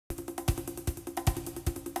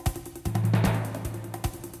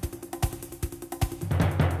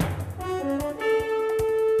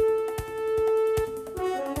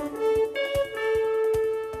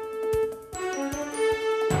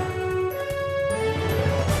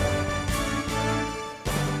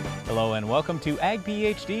welcome to Ag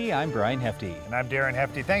PhD. I'm Darren Hefty. And I'm Darren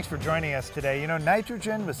Hefty. Thanks for joining us today. You know,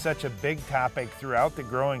 nitrogen was such a big topic throughout the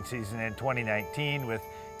growing season in 2019 with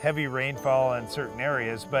heavy rainfall in certain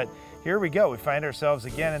areas, but here we go. We find ourselves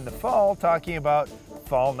again in the fall talking about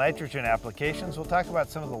fall nitrogen applications. We'll talk about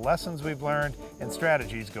some of the lessons we've learned and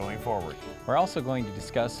strategies going forward. We're also going to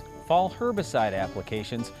discuss fall herbicide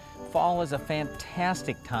applications. Fall is a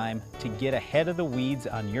fantastic time to get ahead of the weeds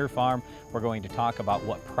on your farm. We're going to talk about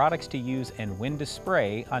what products to use and when to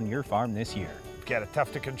spray on your farm this year. We've got a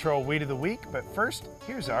tough to control weed of the week, but first,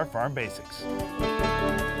 here's our farm basics.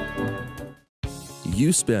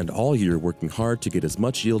 You spend all year working hard to get as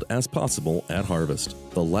much yield as possible at harvest.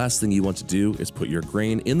 The last thing you want to do is put your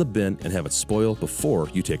grain in the bin and have it spoil before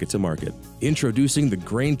you take it to market. Introducing the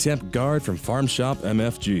Grain Temp Guard from Farm Shop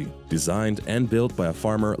MFG. Designed and built by a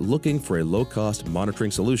farmer looking for a low-cost monitoring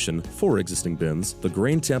solution for existing bins, the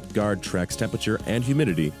Grain Temp Guard tracks temperature and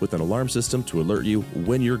humidity with an alarm system to alert you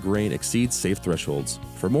when your grain exceeds safe thresholds.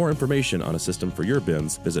 For more information on a system for your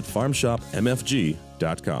bins, visit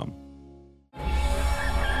farmshopmfg.com.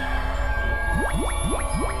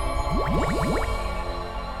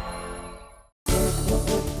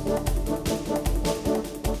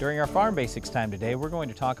 During our Farm Basics time today, we're going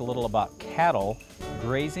to talk a little about cattle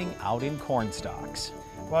grazing out in corn stalks.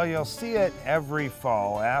 Well, you'll see it every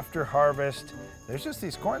fall. After harvest, there's just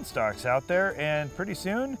these corn stalks out there, and pretty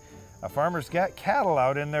soon, a farmer's got cattle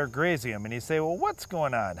out in there grazing them. And you say, well, what's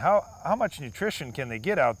going on? How much nutrition can they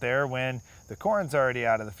get out there when the corn's already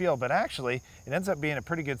out of the field? But actually, it ends up being a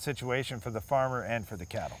pretty good situation for the farmer and for the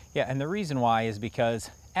cattle. Yeah, and the reason why is because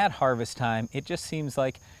at harvest time, it just seems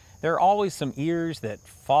like there are always some ears that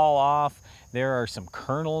fall off. There are some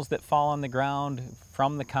kernels that fall on the ground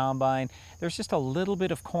from the combine. There's just a little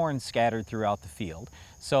bit of corn scattered throughout the field.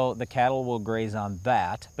 So the cattle will graze on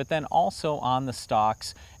that, but then also on the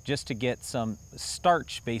stalks just to get some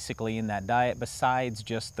starch basically in that diet besides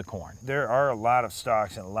just the corn. There are a lot of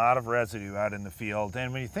stalks and a lot of residue out in the field.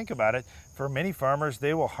 And when you think about it, for many farmers,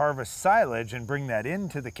 they will harvest silage and bring that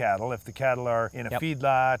into the cattle if the cattle are in a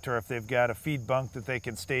feedlot or if they've got a feed bunk that they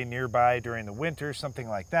can stay nearby during the winter, something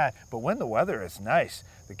like that. But when the weather is nice,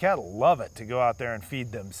 the cattle love it to go out there and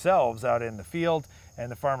feed themselves out in the field,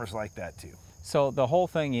 and the farmers like that too. So the whole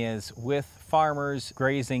thing is with farmers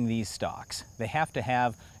grazing these stalks, they have to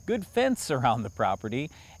have good fence around the property,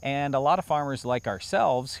 and a lot of farmers like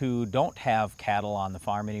ourselves who don't have cattle on the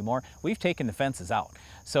farm anymore, we've taken the fences out.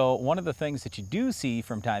 So one of the things that you do see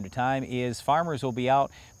from time to time is farmers will be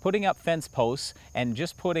out putting up fence posts and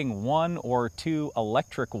just putting 1 or 2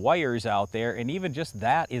 electric wires out there, and even just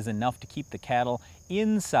that is enough to keep the cattle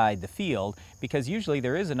inside the field because usually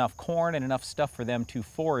there is enough corn and enough stuff for them to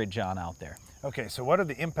forage on out there. Okay, so what are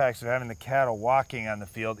the impacts of having the cattle walking on the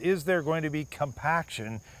field? Is there going to be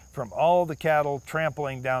compaction from all the cattle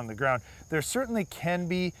trampling down the ground? There certainly can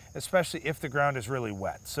be, especially if the ground is really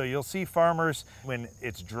wet. So you'll see farmers when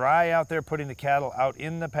it's dry out there putting the cattle out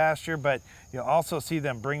in the pasture, but you'll also see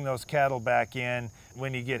them bring those cattle back in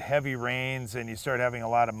when you get heavy rains and you start having a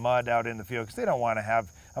lot of mud out in the field because they don't want to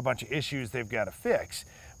have a bunch of issues they've got to fix.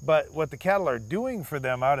 But what the cattle are doing for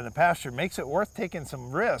them out in the pasture makes it worth taking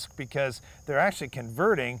some risk because they're actually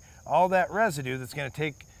converting all that residue that's going to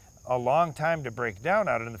take a long time to break down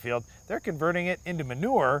out in the field. They're converting it into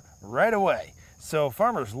manure right away. So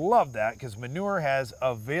farmers love that because manure has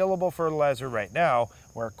available fertilizer right now,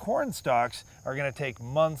 where corn stalks are going to take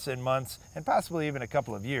months and months and possibly even a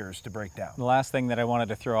couple of years to break down. The last thing that I wanted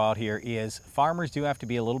to throw out here is farmers do have to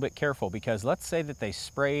be a little bit careful because let's say that they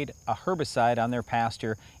sprayed a herbicide on their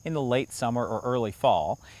pasture in the late summer or early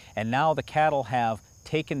fall, and now the cattle have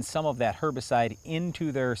taken some of that herbicide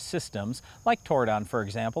into their systems, like Tordon, for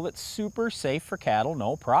example, that's super safe for cattle,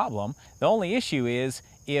 no problem. The only issue is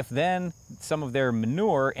if then some of their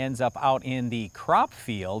manure ends up out in the crop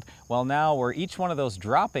field, well, now where each one of those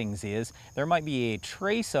droppings is, there might be a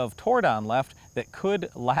trace of Tordon left that could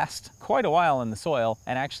last quite a while in the soil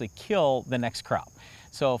and actually kill the next crop.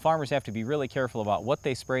 So farmers have to be really careful about what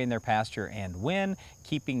they spray in their pasture and when,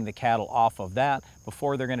 keeping the cattle off of that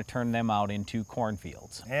before they're going to turn them out into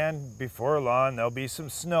cornfields. And before long, there'll be some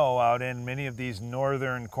snow out in many of these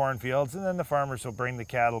northern cornfields, and then the farmers will bring the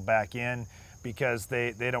cattle back in because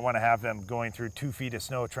they don't want to have them going through 2 feet of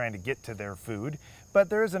snow trying to get to their food. But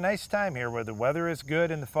there is a nice time here where the weather is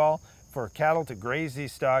good in the fall for cattle to graze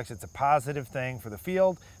these stalks. It's a positive thing for the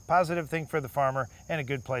field, positive thing for the farmer, and a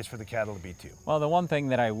good place for the cattle to be too. Well, the one thing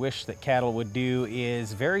that I wish that cattle would do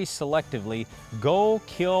is very selectively go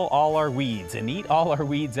kill all our weeds and eat all our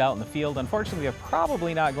weeds out in the field. Unfortunately, they're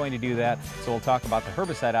probably not going to do that, so we'll talk about the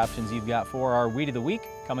herbicide options you've got for our Weed of the Week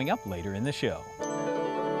coming up later in the show.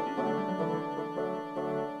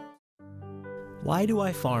 Why do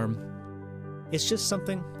I farm? It's just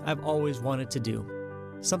something I've always wanted to do,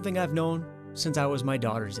 something I've known since I was my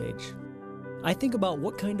daughter's age. I think about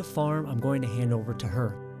what kind of farm I'm going to hand over to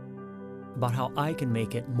her, about how I can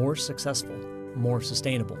make it more successful, more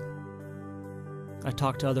sustainable. I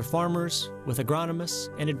talk to other farmers, with agronomists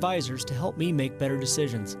and advisors to help me make better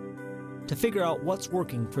decisions, to figure out what's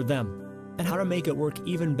working for them and how to make it work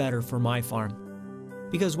even better for my farm.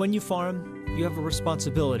 Because when you farm, you have a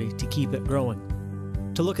responsibility to keep it growing,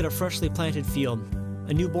 to look at a freshly planted field,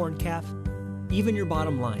 a newborn calf, even your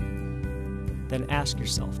bottom line. Then ask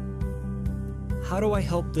yourself, how do I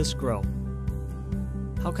help this grow?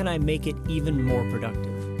 How can I make it even more productive?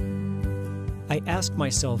 I ask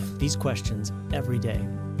myself these questions every day,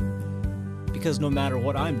 because no matter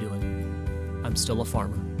what I'm doing, I'm still a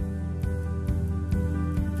farmer.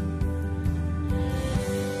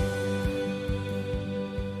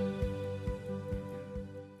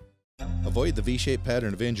 Avoid the V-shaped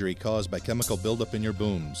pattern of injury caused by chemical buildup in your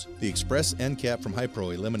booms. The Express End Cap from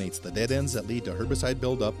Hypro eliminates the dead ends that lead to herbicide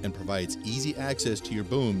buildup and provides easy access to your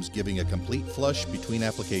booms, giving a complete flush between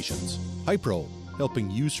applications. Hypro, helping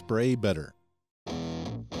you spray better.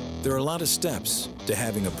 There are a lot of steps to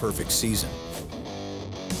having a perfect season.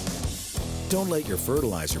 Don't let your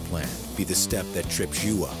fertilizer plan be the step that trips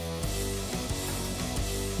you up.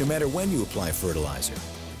 No matter when you apply fertilizer,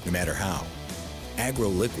 no matter how,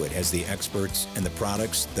 AgroLiquid has the experts and the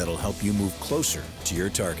products that'll help you move closer to your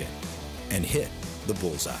target and hit the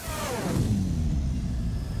bullseye.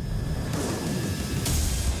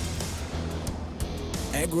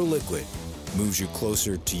 AgroLiquid moves you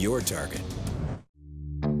closer to your target.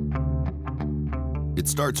 It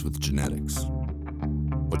starts with genetics,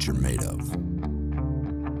 what you're made of.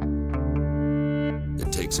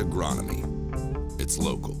 It takes agronomy. It's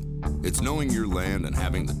local. It's knowing your land and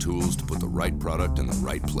having the tools to put the right product in the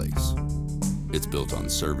right place. It's built on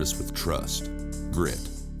service with trust, grit,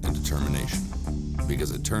 and determination.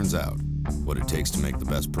 Because it turns out, what it takes to make the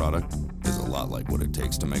best product is a lot like what it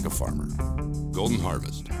takes to make a farmer. Golden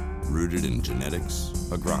Harvest, rooted in genetics,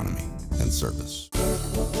 agronomy, and service.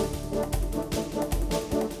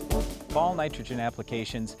 Fall nitrogen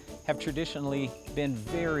applications have traditionally been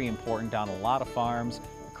very important on a lot of farms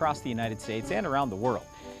across the United States and around the world.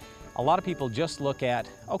 A lot of people just look at,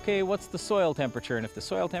 okay, what's the soil temperature? And if the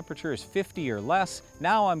soil temperature is 50 or less,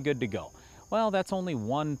 now I'm good to go. Well, that's only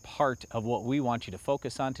one part of what we want you to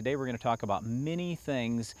focus on. Today we're going to talk about many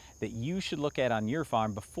things that you should look at on your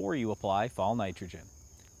farm before you apply fall nitrogen.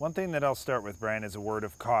 One thing that I'll start with, Brian, is a word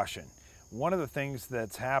of caution. One of the things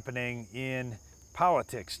that's happening in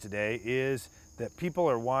politics today is that people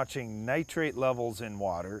are watching nitrate levels in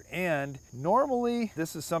water, and normally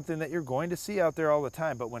this is something that you're going to see out there all the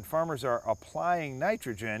time, but when farmers are applying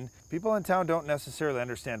nitrogen, people in town don't necessarily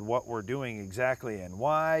understand what we're doing exactly and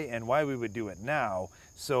why we would do it now.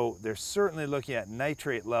 So they're certainly looking at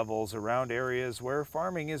nitrate levels around areas where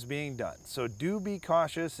farming is being done. So do be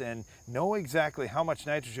cautious and know exactly how much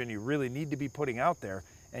nitrogen you really need to be putting out there,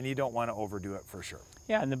 and you don't want to overdo it for sure.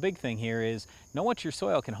 Yeah, and the big thing here is know what your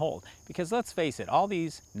soil can hold, because let's face it, all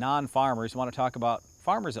these non-farmers want to talk about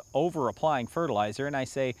farmers over applying fertilizer, and I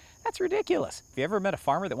say, that's ridiculous. Have you ever met a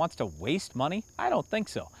farmer that wants to waste money? I don't think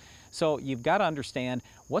so. So you've got to understand,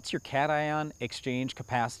 what's your cation exchange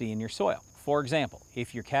capacity in your soil? For example,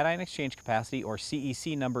 if your cation exchange capacity or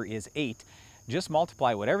CEC number is 8, just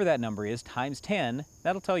multiply whatever that number is times 10.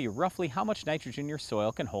 That'll tell you roughly how much nitrogen your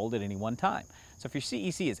soil can hold at any one time. So if your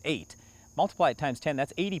CEC is 8, multiply it times 10,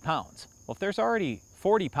 that's 80 pounds. Well, if there's already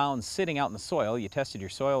 40 pounds sitting out in the soil, you tested your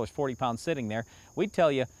soil, there's 40 pounds sitting there, we'd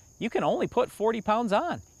tell you, you can only put 40 pounds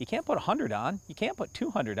on. You can't put 100 on, you can't put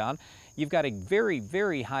 200 on. You've got a very,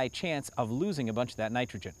 very high chance of losing a bunch of that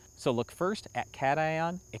nitrogen. So look first at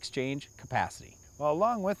cation exchange capacity. Well,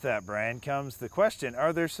 along with that, Brian, comes the question,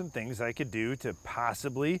 are there some things I could do to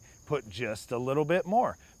possibly put just a little bit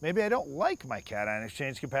more? Maybe I don't like my cation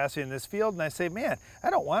exchange capacity in this field, and I say, man,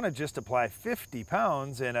 I don't want to just apply 50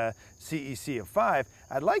 pounds in a CEC of 5.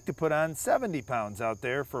 I'd like to put on 70 pounds out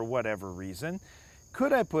there for whatever reason.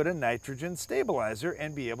 Could I put a nitrogen stabilizer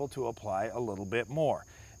and be able to apply a little bit more?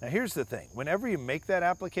 Now, here's the thing. Whenever you make that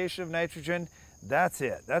application of nitrogen, that's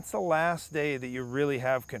it. That's the last day that you really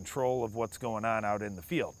have control of what's going on out in the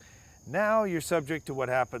field. Now you're subject to what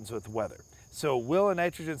happens with weather. So will a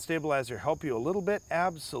nitrogen stabilizer help you a little bit?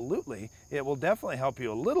 Absolutely. It will definitely help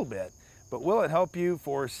you a little bit, but will it help you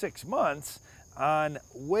for 6 months on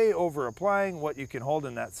way over applying what you can hold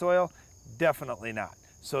in that soil? Definitely not.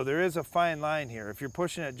 So there is a fine line here. If you're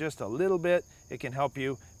pushing it just a little bit, it can help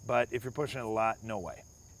you, but if you're pushing it a lot, no way.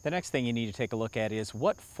 The next thing you need to take a look at is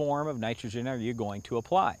what form of nitrogen are you going to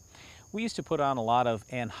apply? we used to put on a lot of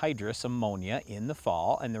anhydrous ammonia in the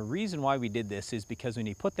fall, and the reason why we did this is because when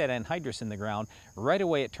you put that anhydrous in the ground, right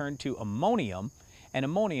away it turned to ammonium, and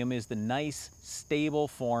ammonium is the nice, stable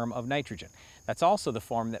form of nitrogen. That's also the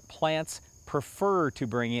form that plants prefer to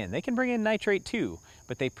bring in. They can bring in nitrate too,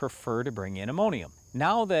 but they prefer to bring in ammonium.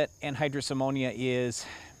 Now that anhydrous ammonia is,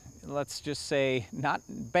 let's just say, not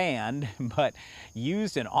banned, but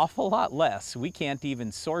used an awful lot less. We can't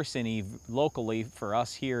even source any locally for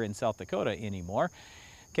us here in South Dakota anymore.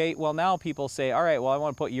 Okay, well now people say, all right, well I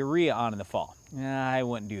want to put urea on in the fall. I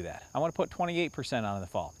wouldn't do that. I want to put 28% on in the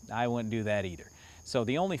fall. I wouldn't do that either. So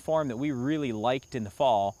the only form that we really liked in the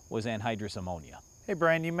fall was anhydrous ammonia. Hey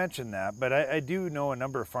Brian, you mentioned that, but I do know a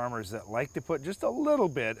number of farmers that like to put just a little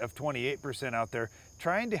bit of 28% out there,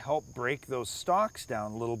 trying to help break those stalks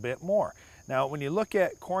down a little bit more. Now, when you look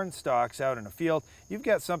at corn stalks out in a field, you've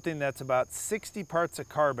got something that's about 60 parts of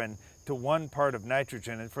carbon to 1 part of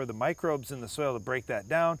nitrogen, and for the microbes in the soil to break that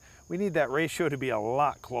down, we need that ratio to be a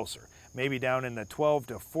lot closer, maybe down in the 12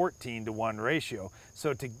 to 14 to 1 ratio.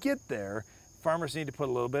 So to get there, farmers need to put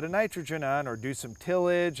a little bit of nitrogen on or do some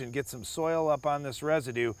tillage and get some soil up on this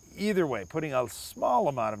residue. Either way, putting a small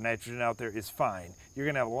amount of nitrogen out there is fine. You're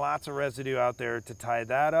going to have lots of residue out there to tie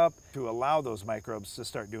that up to allow those microbes to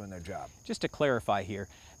start doing their job. Just to clarify here,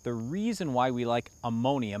 the reason why we like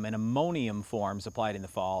ammonium and ammonium forms applied in the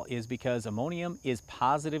fall is because ammonium is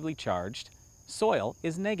positively charged, soil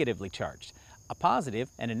is negatively charged. A positive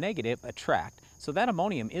and a negative attract, so that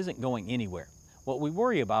ammonium isn't going anywhere. What we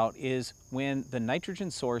worry about is when the nitrogen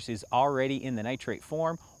source is already in the nitrate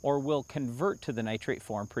form or will convert to the nitrate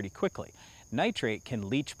form pretty quickly. Nitrate can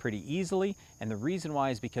leach pretty easily, and the reason why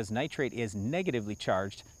is because nitrate is negatively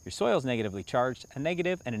charged. Your soil is negatively charged. A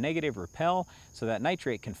negative and a negative repel, so that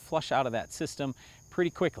nitrate can flush out of that system pretty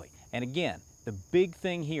quickly. And again, the big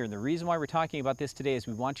thing here, and the reason why we're talking about this today, is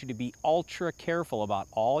we want you to be ultra careful about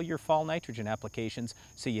all your fall nitrogen applications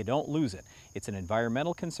so you don't lose it. It's an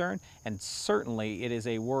environmental concern, and certainly it is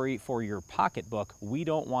a worry for your pocketbook. We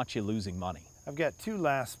don't want you losing money. I've got 2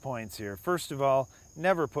 last points here. First of all,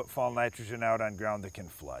 never put fall nitrogen out on ground that can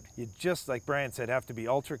flood. You just, like Brian said, have to be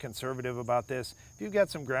ultra conservative about this. If you've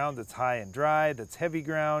got some ground that's high and dry, that's heavy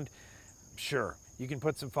ground, sure, you can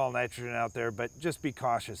put some fall nitrogen out there, but just be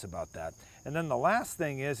cautious about that. And then the last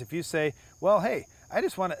thing is, if you say, well, hey, I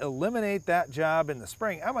just want to eliminate that job in the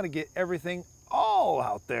spring, I want to get everything all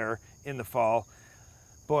out there in the fall,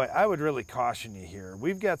 boy, I would really caution you here.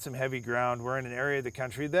 We've got some heavy ground. We're in an area of the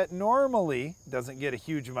country that normally doesn't get a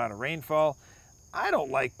huge amount of rainfall. I don't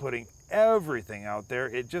like putting everything out there.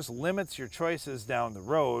 It just limits your choices down the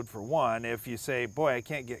road, for one. If you say, boy, I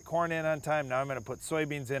can't get corn in on time, now I'm going to put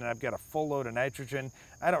soybeans in and I've got a full load of nitrogen.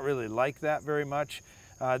 I don't really like that very much.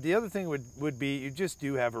 The other thing would be you just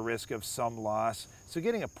do have a risk of some loss. So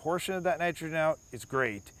getting a portion of that nitrogen out is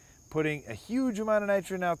great. Putting a huge amount of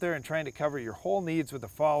nitrogen out there and trying to cover your whole needs with a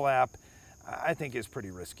fall app, I think is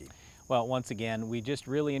pretty risky. Well, once again, we just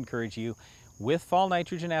really encourage you with fall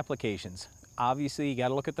nitrogen applications. Obviously, you got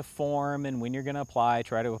to look at the form and when you're going to apply.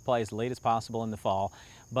 Try to apply as late as possible in the fall,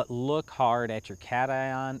 but look hard at your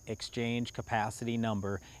cation exchange capacity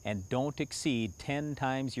number and don't exceed 10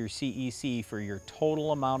 times your CEC for your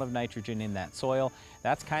total amount of nitrogen in that soil.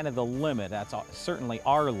 That's kind of the limit. That's certainly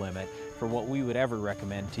our limit for what we would ever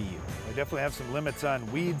recommend to you. We definitely have some limits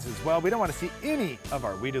on weeds as well. We don't want to see any of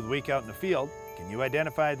our weed of the week out in the field. Can you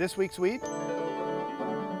identify this week's weed?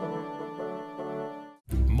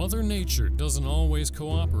 Mother Nature doesn't always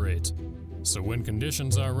cooperate. So when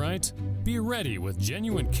conditions are right, be ready with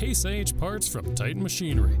genuine Case IH parts from Titan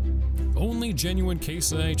Machinery. Only genuine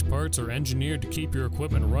Case IH parts are engineered to keep your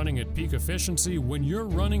equipment running at peak efficiency when you're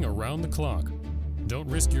running around the clock. Don't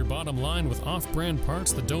risk your bottom line with off-brand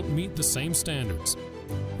parts that don't meet the same standards.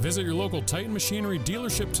 Visit your local Titan Machinery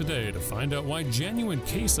dealership today to find out why genuine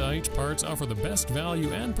Case IH parts offer the best value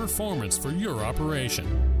and performance for your operation.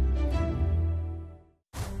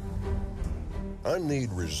 I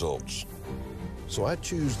need results, so I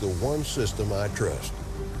choose the one system I trust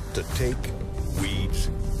to take weeds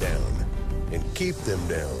down and keep them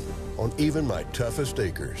down on even my toughest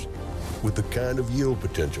acres with the kind of yield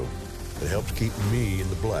potential that helps keep me in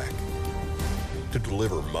the black to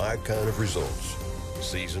deliver my kind of results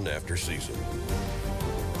season after season.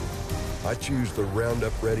 I choose the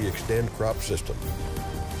Roundup Ready Extend crop system.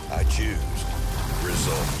 I choose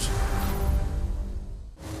results.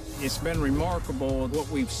 It's been remarkable what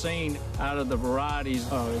we've seen out of the varieties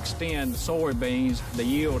of Extend soybeans. The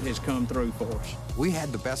yield has come through for us. We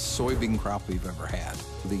had the best soybean crop we've ever had.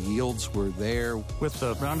 The yields were there. With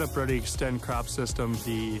the Roundup Ready Extend crop system,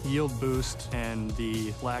 the yield boost and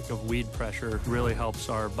the lack of weed pressure really helps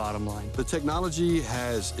our bottom line. The technology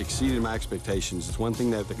has exceeded my expectations. It's one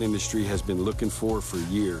thing that the industry has been looking for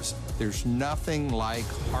years. There's nothing like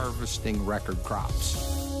harvesting record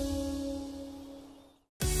crops.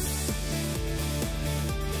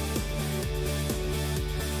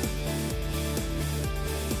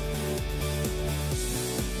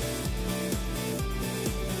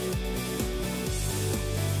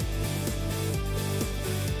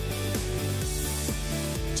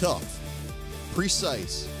 Tough,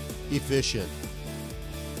 precise, efficient.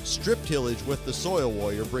 Strip tillage with the Soil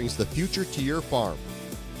Warrior brings the future to your farm.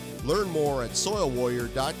 Learn more at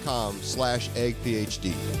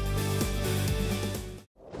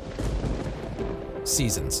soilwarrior.com/agphd.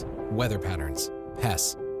 Seasons, weather patterns,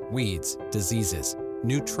 pests, weeds, diseases,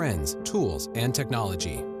 new trends, tools, and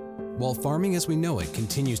technology. While farming as we know it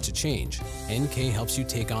continues to change, NK helps you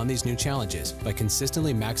take on these new challenges by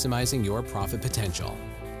consistently maximizing your profit potential.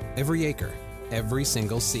 Every acre, every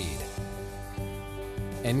single seed.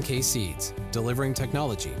 NK Seeds, delivering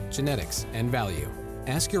technology, genetics, and value.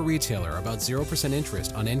 Ask your retailer about 0%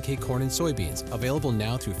 interest on NK corn and soybeans, available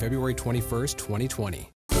now through February 21st, 2020.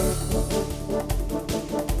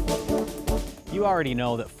 You already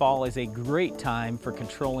know that fall is a great time for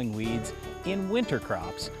controlling weeds in winter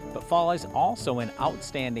crops, but fall is also an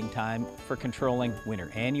outstanding time for controlling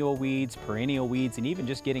winter annual weeds, perennial weeds, and even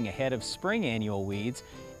just getting ahead of spring annual weeds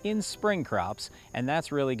in spring crops. And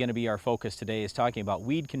that's really going to be our focus today, is talking about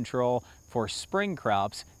weed control for spring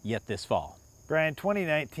crops yet this fall. Brian,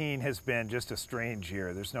 2019 has been just a strange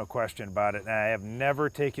year. There's no question about it. And I have never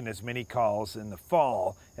taken as many calls in the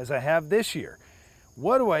fall as I have this year.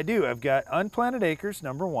 What do? I've got unplanted acres,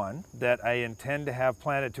 number one, that I intend to have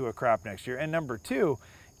planted to a crop next year. And number two,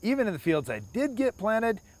 even in the fields I did get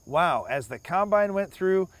planted, wow, as the combine went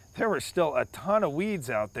through, there were still a ton of weeds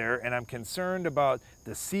out there, and I'm concerned about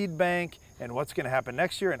the seed bank and what's going to happen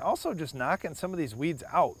next year, and also just knocking some of these weeds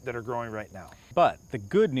out that are growing right now. But the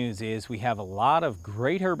good news is we have a lot of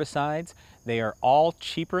great herbicides. They are all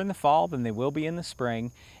cheaper in the fall than they will be in the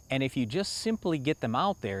spring. And if you just simply get them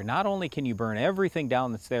out there, not only can you burn everything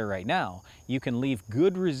down that's there right now, you can leave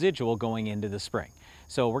good residual going into the spring.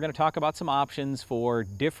 So we're going to talk about some options for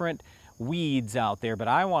different weeds out there, but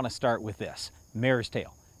I want to start with this, mare's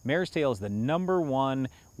tail. Mare's tail is the #1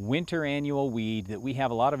 winter annual weed that we have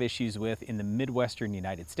a lot of issues with in the Midwestern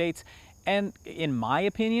United States. And in my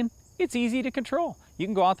opinion, it's easy to control. You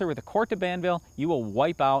can go out there with a quart of Banville, you will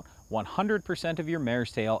wipe out 100% of your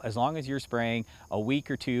mare's tail as long as you're spraying a week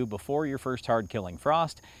or two before your first hard killing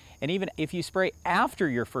frost. And even if you spray after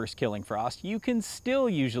your first killing frost, you can still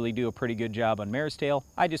usually do a pretty good job on mare's tail.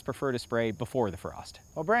 I just prefer to spray before the frost.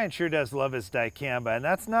 Well, Brian sure does love his dicamba, and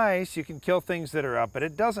that's nice. You can kill things that are up, but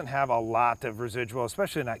it doesn't have a lot of residual,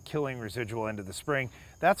 especially not killing residual into the spring.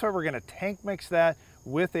 That's why we're going to tank mix that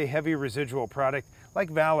with a heavy residual product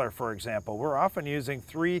like Valor, for example. We're often using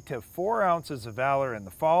 3 to 4 ounces of Valor in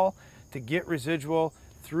the fall to get residual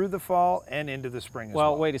through the fall and into the spring as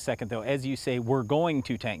well. Well, wait a second though. As you say, we're going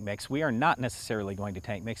to tank mix. We are not necessarily going to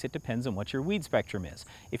tank mix. It depends on what your weed spectrum is.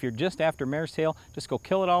 If you're just after mare's tail, just go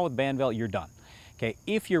kill it all with Banville, you're done. Okay,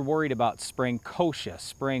 if you're worried about spring kochia,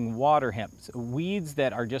 spring water hemp, weeds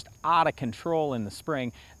that are just out of control in the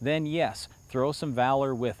spring, then yes, throw some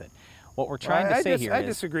Valor with it. What we're trying to say here is... I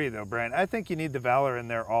disagree though, Brian. I think you need the Valor in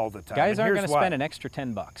there all the time. Guys aren't going to spend an extra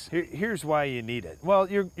 $10. Here's why you need it. Well,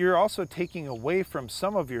 you're also taking away from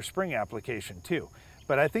some of your spring application too.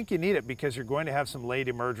 But I think you need it because you're going to have some late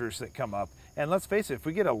emergers that come up. And let's face it, if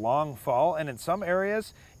we get a long fall, and in some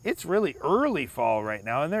areas, it's really early fall right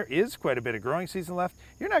now, and there is quite a bit of growing season left,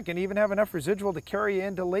 you're not going to even have enough residual to carry you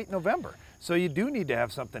into late November. So you do need to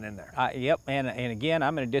have something in there. Yep, and again,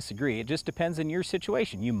 I'm going to disagree. It just depends on your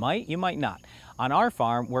situation. You might not. On our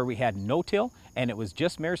farm, where we had no-till, and it was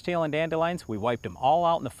just mare's tail and dandelions, we wiped them all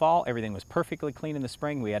out in the fall. Everything was perfectly clean in the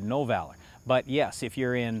spring. We had no Valor. But yes, if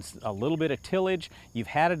you're in a little bit of tillage, you've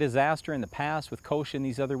had a disaster in the past with kochia and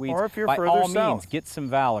these other weeds, or if you're by further all south, means, get some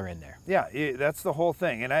Valor in there. Yeah, that's the whole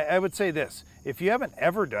thing. And I would say this, if you haven't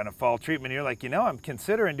ever done a fall treatment, you're like, I'm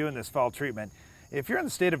considering doing this fall treatment. If you're in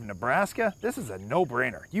the state of Nebraska, this is a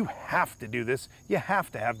no-brainer. You have to do this. You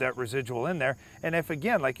have to have that residual in there. And if,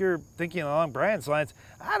 again, like you're thinking along Brian's lines,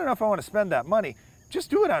 I don't know if I want to spend that money, just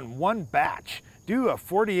do it on one batch. Do a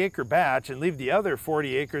 40-acre batch and leave the other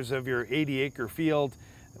 40 acres of your 80-acre field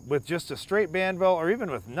with just a straight Banville or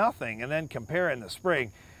even with nothing, and then compare in the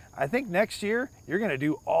spring. I think next year you're going to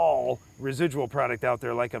do all residual product out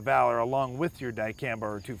there like a Valor along with your dicamba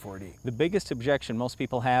or 2,4-D. The biggest objection most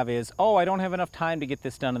people have is, oh, I don't have enough time to get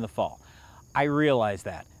this done in the fall. I realize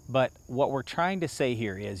that, but what we're trying to say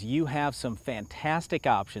here is you have some fantastic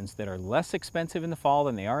options that are less expensive in the fall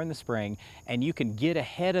than they are in the spring, and you can get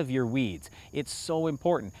ahead of your weeds. It's so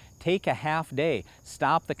important. Take a half day,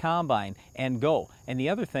 stop the combine, and go. And the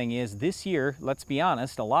other thing is, this year, let's be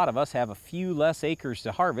honest, a lot of us have a few less acres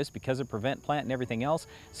to harvest because of prevent plant and everything else,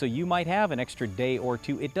 so you might have an extra day or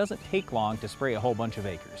two. It doesn't take long to spray a whole bunch of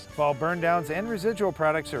acres. Fall burn downs and residual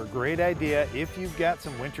products are a great idea if you've got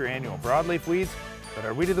some winter annual broadleaf weeds, but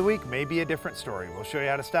our Weed of the Week may be a different story. We'll show you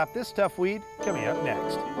how to stop this tough weed coming up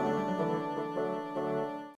next.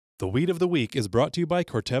 The Weed of the Week is brought to you by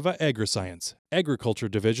Corteva Agriscience, Agriculture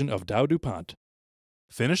Division of Dow DuPont.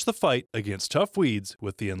 Finish the fight against tough weeds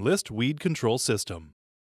with the Enlist Weed Control System.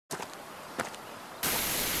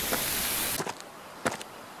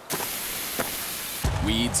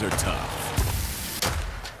 Weeds are tough,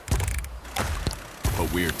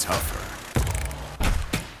 but we're tougher.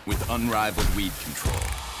 With unrivaled weed control,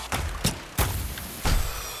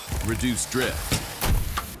 reduced drift,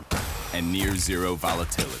 and near zero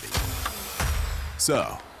volatility.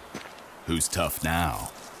 So, who's tough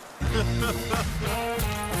now?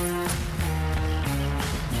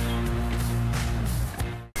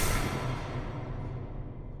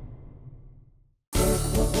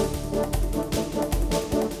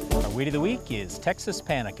 Weed of the Week is Texas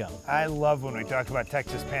Panicum. I love when we talk about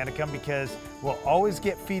Texas Panicum because we'll always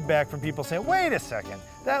get feedback from people saying, wait a second,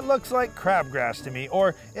 that looks like crabgrass to me,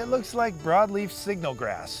 or it looks like broadleaf signal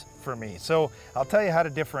grass for me. So I'll tell you how to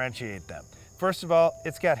differentiate them. First of all,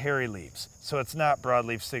 it's got hairy leaves, so it's not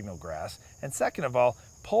broadleaf signal grass. And second of all,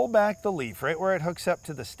 pull back the leaf right where it hooks up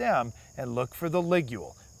to the stem and look for the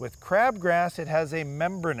ligule. With crabgrass, it has a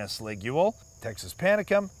membranous ligule. Texas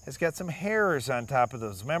Panicum has got some hairs on top of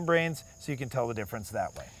those membranes, so you can tell the difference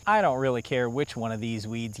that way. I don't really care which one of these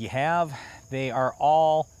weeds you have. They are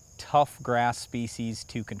all tough grass species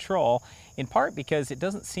to control, in part because it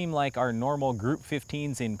doesn't seem like our normal group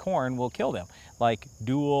 15s in corn will kill them, like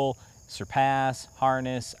Dual, Surpass,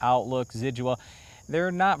 Harness, Outlook, Zidua.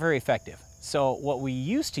 They're not very effective. So what we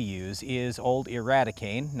used to use is old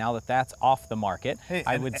Eradicane. Now that that's off the market,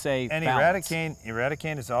 I would say and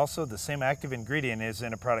Eradicane is also the same active ingredient as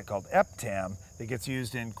in a product called Eptam that gets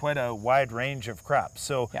used in quite a wide range of crops.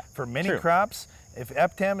 So for many crops, if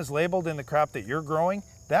Eptam is labeled in the crop that you're growing,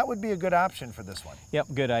 that would be a good option for this one. Yep,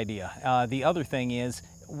 good idea. The other thing is,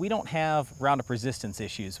 we don't have Roundup resistance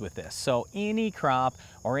issues with this. So any crop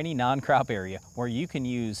or any non-crop area where you can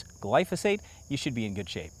use glyphosate, you should be in good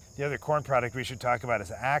shape. The other corn product we should talk about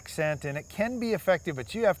is Accent, and it can be effective,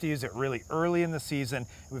 but you have to use it really early in the season.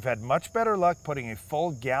 We've had much better luck putting a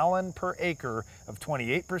full gallon per acre of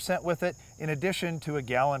 28% with it, in addition to a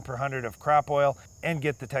gallon per 100 of crop oil, and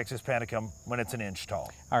get the Texas Panicum when it's an inch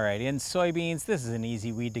tall. All right, in soybeans, this is an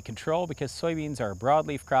easy weed to control because soybeans are a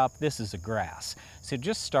broadleaf crop. This is a grass. So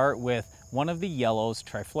just start with one of the yellows,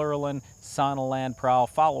 Trifluralin, Sonaland, Prowl,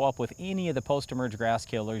 follow up with any of the post-emerge grass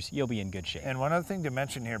killers, you'll be in good shape. And one other thing to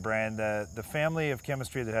mention here, Brian, the family of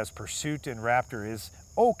chemistry that has Pursuit and Raptor is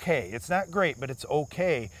okay. It's not great, but it's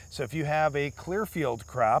okay. So if you have a Clearfield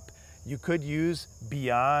crop, you could use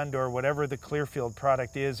Beyond or whatever the Clearfield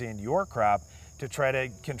product is in your crop to try to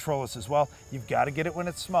control this as well. You've got to get it when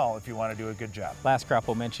it's small if you want to do a good job. Last crop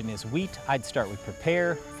we'll mention is wheat. I'd start with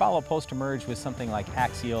Prepare, follow post-emerge with something like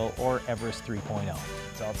Axial or Everest 3.0.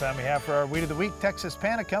 That's all the time we have for our Weed of the Week, Texas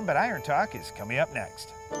Panicum, but Iron Talk is coming up next.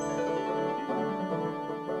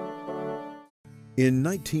 In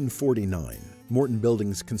 1949, Morton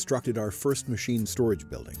Buildings constructed our first machine storage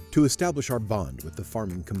building to establish our bond with the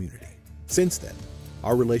farming community. Since then,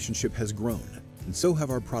 our relationship has grown, and so have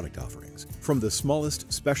our product offerings. From the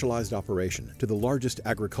smallest specialized operation to the largest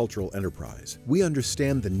agricultural enterprise, we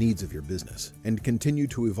understand the needs of your business and continue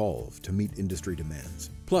to evolve to meet industry demands.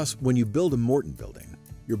 Plus, when you build a Morton building,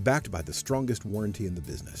 you're backed by the strongest warranty in the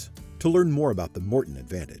business. To learn more about the Morton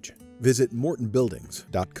Advantage, visit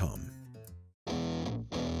mortonbuildings.com.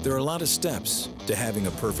 There are a lot of steps to having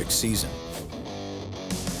a perfect season.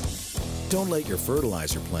 Don't let your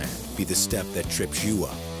fertilizer plan be the step that trips you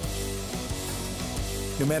up.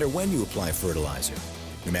 No matter when you apply fertilizer,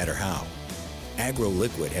 no matter how,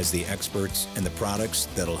 AgroLiquid has the experts and the products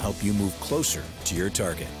that'll help you move closer to your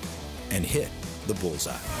target and hit the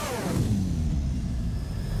bullseye.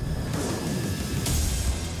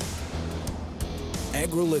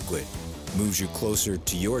 AgroLiquid moves you closer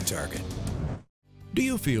to your target. Do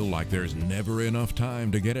you feel like there's never enough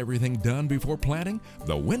time to get everything done before planting?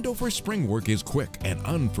 The window for spring work is quick and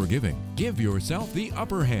unforgiving. Give yourself the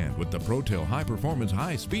upper hand with the ProTill High Performance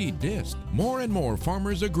High Speed Disc. More and more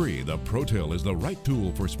farmers agree the ProTill is the right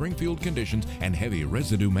tool for springfield conditions and heavy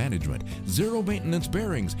residue management. Zero maintenance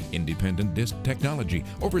bearings, independent disc technology,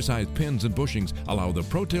 oversized pins and bushings allow the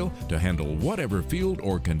ProTill to handle whatever field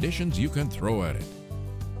or conditions you can throw at it.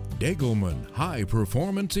 Degelman High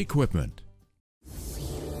Performance Equipment.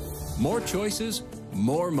 More choices,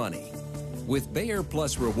 more money. With Bayer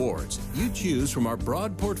Plus Rewards, you choose from our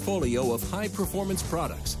broad portfolio of high-performance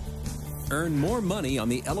products. Earn more money on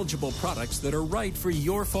the eligible products that are right for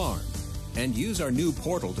your farm. And use our new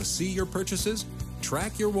portal to see your purchases,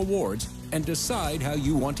 track your rewards, and decide how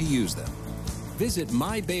you want to use them. Visit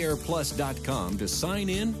mybayerplus.com to sign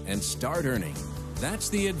in and start earning. That's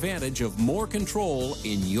the advantage of more control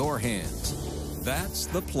in your hands. That's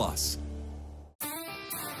the plus.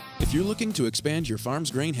 If you're looking to expand your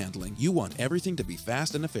farm's grain handling, you want everything to be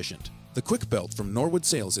fast and efficient. The Quick Belt from Norwood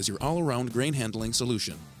Sales is your all-around grain handling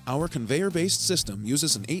solution. Our conveyor-based system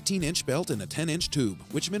uses an 18-inch belt and a 10-inch tube,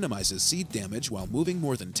 which minimizes seed damage while moving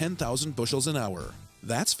more than 10,000 bushels an hour.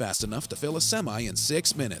 That's fast enough to fill a semi in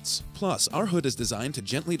 6 minutes. Plus, our hood is designed to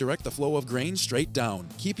gently direct the flow of grain straight down,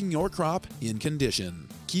 keeping your crop in condition.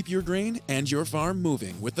 Keep your grain and your farm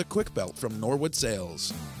moving with the Quick Belt from Norwood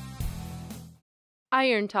Sales.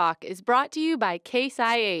 Iron Talk is brought to you by Case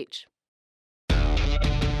IH.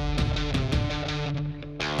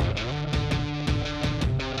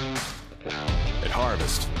 At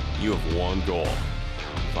Harvest, you have one goal: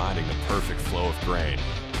 finding the perfect flow of grain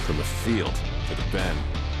from the field to the bin.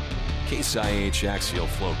 Case IH axial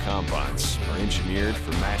flow combines are engineered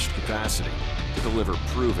for matched capacity to deliver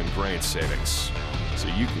proven grain savings, so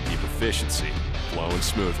you can keep efficiency flowing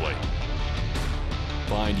smoothly.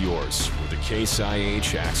 Find yours with the Case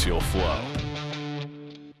IH axial flow.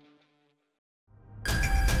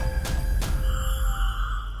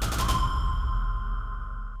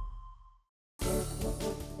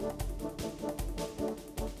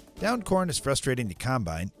 Downed corn is frustrating to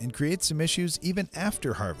combine and creates some issues even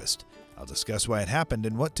after harvest. I'll discuss why it happened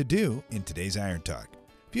and what to do in today's Iron Talk.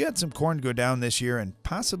 If you had some corn go down this year and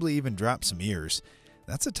possibly even drop some ears,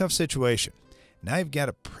 that's a tough situation. Now you've got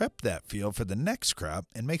to prep that field for the next crop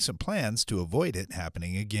and make some plans to avoid it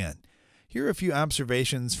happening again. Here are a few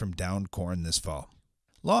observations from downed corn this fall.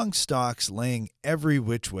 Long stalks laying every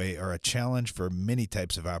which way are a challenge for many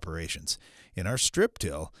types of operations. In our strip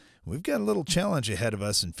till, we've got a little challenge ahead of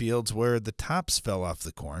us in fields where the tops fell off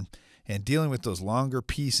the corn, and dealing with those longer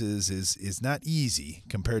pieces is not easy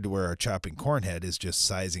compared to where our chopping corn head is just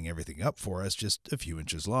sizing everything up for us just a few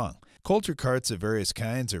inches long. Coulter carts of various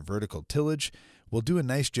kinds or vertical tillage will do a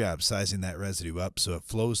nice job sizing that residue up so it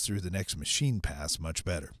flows through the next machine pass much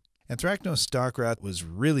better. Anthracnose stalk rot was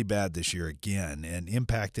really bad this year again and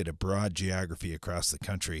impacted a broad geography across the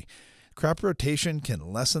country. Crop rotation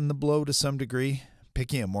can lessen the blow to some degree.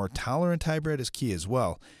 Picking a more tolerant hybrid is key as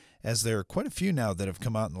well, as there are quite a few now that have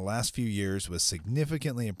come out in the last few years with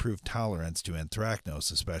significantly improved tolerance to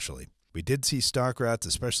anthracnose especially. We did see stalk rots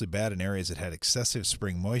especially bad in areas that had excessive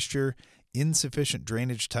spring moisture, insufficient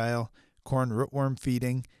drainage tile, corn rootworm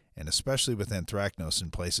feeding, and especially with anthracnose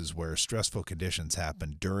in places where stressful conditions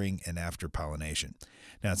happen during and after pollination.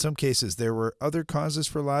 Now, in some cases, there were other causes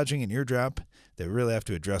for lodging and eardrop that we really have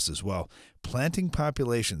to address as well. Planting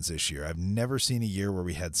populations this year, I've never seen a year where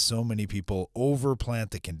we had so many people overplant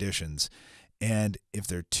the conditions. And if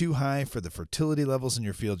they're too high for the fertility levels in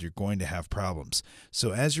your field, you're going to have problems.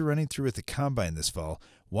 So as you're running through with the combine this fall,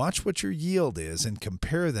 watch what your yield is and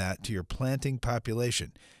compare that to your planting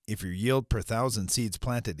population. If your yield per 1,000 seeds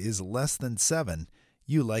planted is less than 7,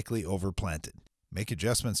 you likely overplanted. Make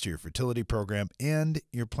adjustments to your fertility program and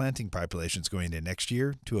your planting populations going into next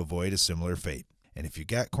year to avoid a similar fate. And if you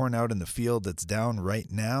got corn out in the field that's down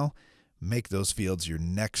right now, make those fields your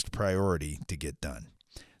next priority to get done.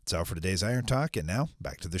 That's all for today's Iron Talk, and now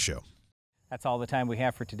back to the show. That's all the time we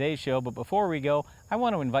have for today's show, but before we go, I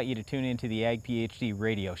want to invite you to tune into the Ag PhD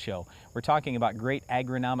radio show. We're talking about great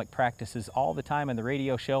agronomic practices all the time on the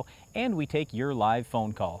radio show, and we take your live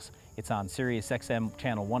phone calls. It's on Sirius XM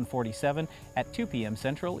Channel 147 at 2 p.m.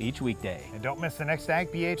 Central each weekday. And don't miss the next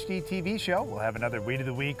Ag PhD TV show. We'll have another Weed of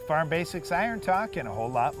the Week, Farm Basics, Iron Talk, and a whole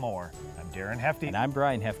lot more. I'm Darren Hefty. And I'm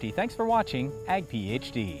Brian Hefty. Thanks for watching Ag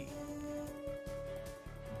PhD.